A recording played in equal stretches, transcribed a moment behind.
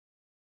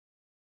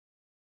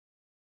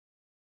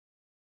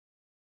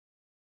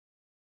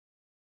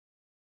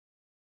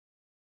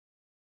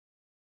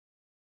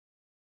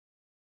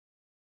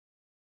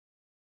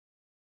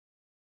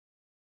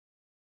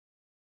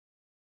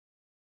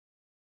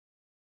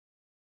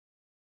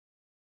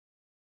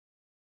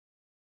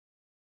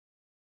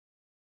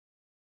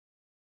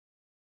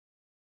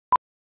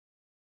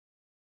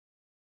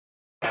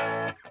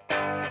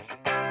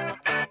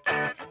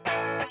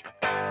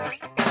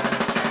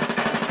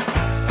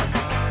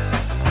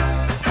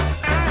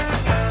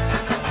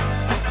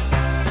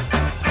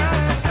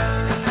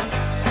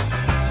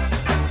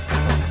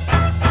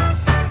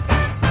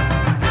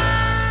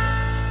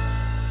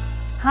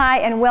Hi,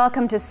 and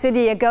welcome to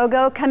City A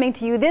Go-Go, coming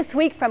to you this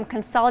week from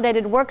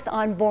Consolidated Works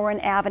on Boren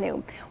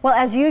Avenue. Well,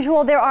 as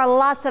usual, there are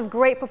lots of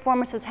great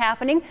performances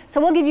happening, so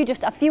we'll give you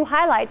just a few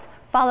highlights,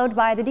 followed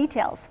by the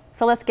details.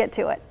 So let's get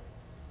to it.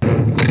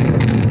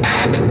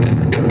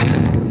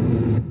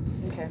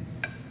 Okay.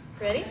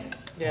 Ready?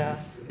 Yeah.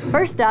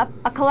 First up,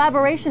 a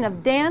collaboration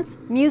of dance,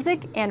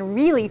 music, and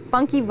really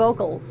funky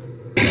vocals.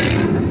 The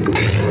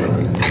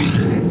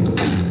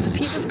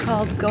piece is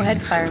called Go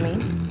Ahead, Fire Me.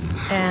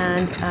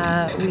 And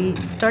we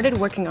started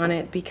working on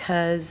it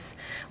because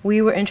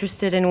we were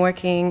interested in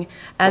working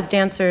as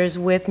dancers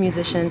with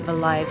musicians, a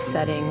live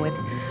setting with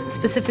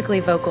specifically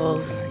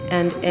vocals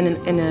and in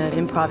an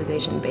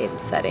improvisation-based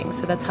setting.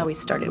 So that's how we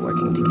started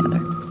working together.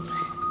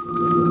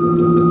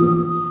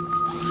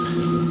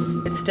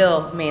 It's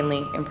still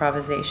mainly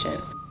improvisation.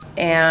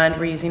 And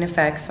we're using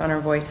effects on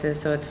our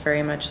voices, so it's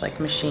very much like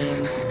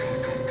machines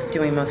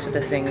doing most of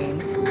the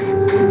singing.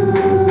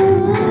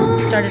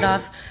 It started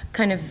off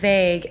kind of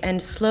vague,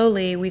 and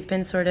slowly we've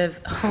been sort of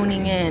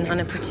honing in on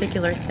a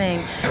particular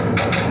thing.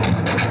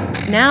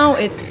 Now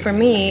it's, for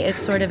me, it's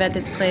sort of at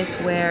this place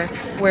where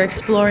we're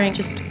exploring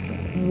just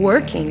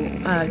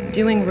working,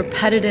 doing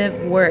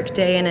repetitive work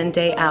day in and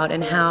day out,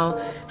 and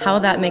how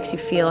that makes you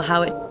feel,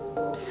 how it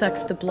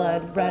sucks the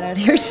blood right out of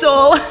your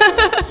soul.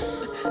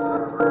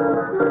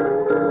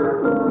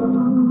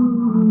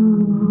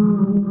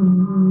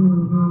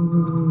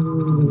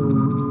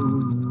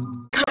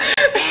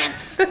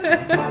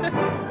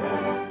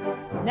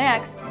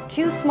 Next,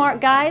 two smart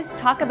guys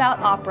talk about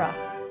opera.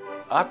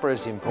 Opera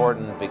is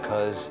important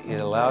because it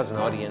allows an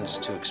audience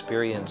to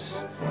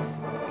experience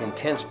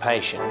intense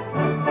passion.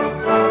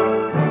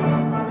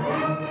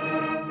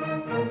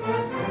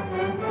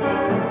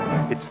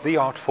 It's the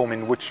art form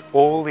in which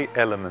all the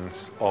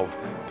elements of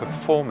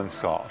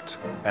performance art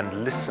and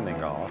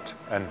listening art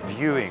and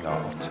viewing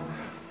art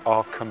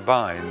are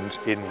combined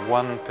in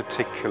one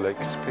particular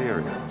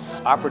experience.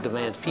 Opera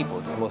demands people.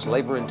 It's the most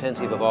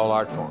labor-intensive of all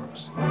art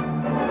forms.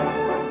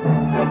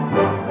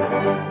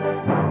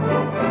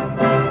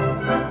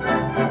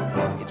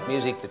 It's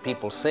music that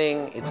people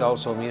sing. It's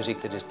also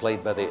music that is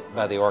played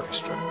by the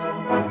orchestra.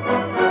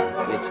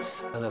 It's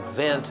an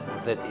event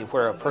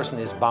where a person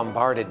is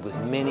bombarded with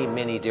many,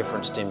 many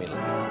different stimuli.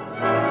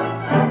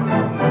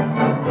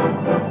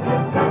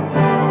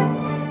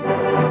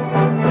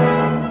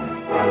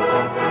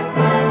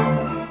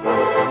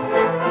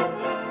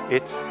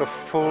 It's the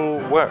full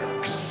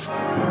works.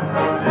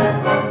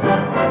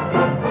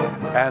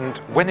 And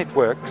when it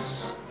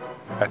works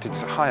at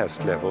its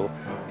highest level,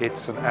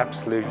 it's an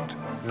absolute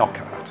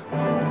knockout.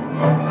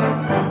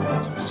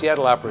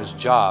 Seattle Opera's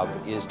job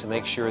is to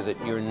make sure that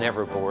you're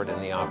never bored in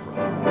the opera.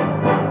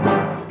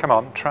 Come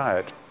on, try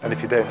it. And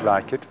if you don't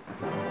like it,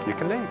 you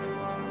can leave.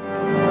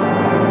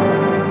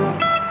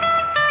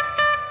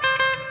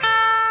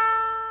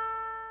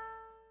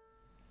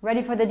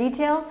 Ready for the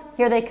details?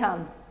 Here they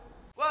come.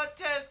 1,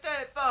 2, 3,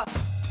 4.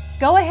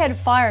 Go Ahead,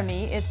 Fire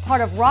Me is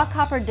part of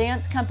Rockhopper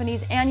Dance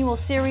Company's annual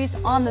series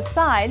On the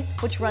Side,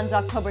 which runs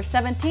October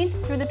 17th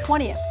through the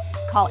 20th.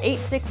 Call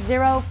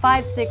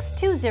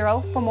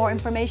 860-5620 for more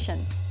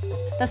information.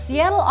 The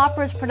Seattle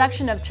Opera's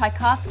production of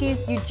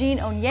Tchaikovsky's Eugene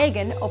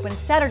Onegin opens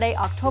Saturday,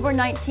 October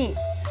 19th.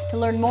 To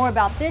learn more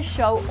about this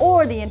show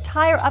or the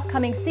entire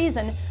upcoming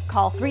season,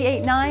 call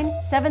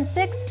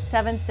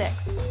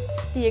 389-7676.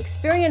 The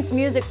Experience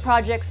Music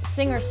Project's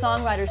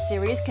Singer-Songwriter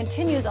Series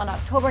continues on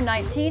October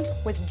 19th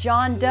with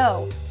John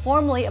Doe,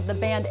 formerly of the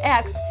band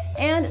X,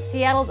 and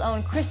Seattle's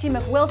own Christy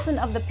McWilson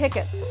of the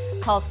Pickets.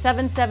 Call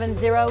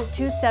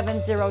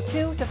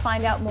 770-2702 to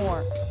find out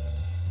more.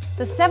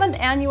 The 7th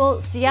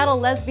Annual Seattle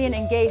Lesbian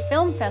and Gay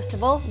Film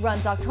Festival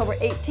runs October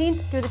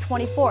 18th through the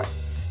 24th.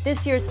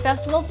 This year's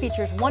festival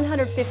features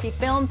 150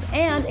 films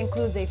and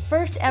includes a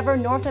first-ever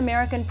North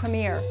American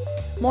premiere.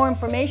 More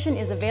information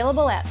is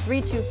available at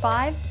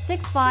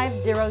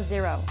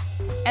 325-6500.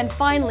 And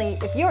finally,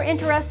 if you're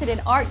interested in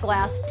art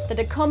glass, the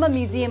Tacoma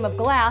Museum of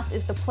Glass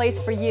is the place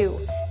for you.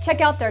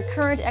 Check out their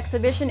current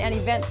exhibition and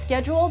event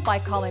schedule by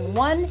calling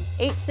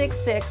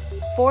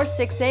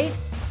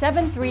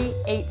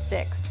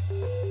 1-866-468-7386.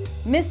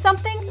 Miss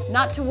something?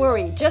 Not to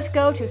worry. Just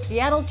go to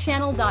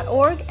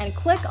seattlechannel.org and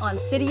click on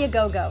City A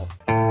Go-Go.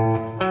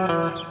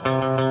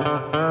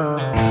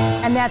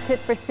 And that's it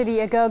for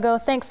City A Go-Go.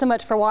 Thanks so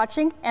much for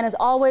watching. And as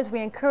always,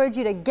 we encourage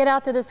you to get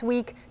out there this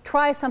week,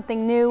 try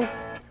something new,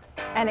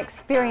 and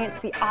experience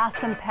the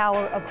awesome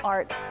power of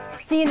art.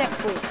 See you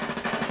next week.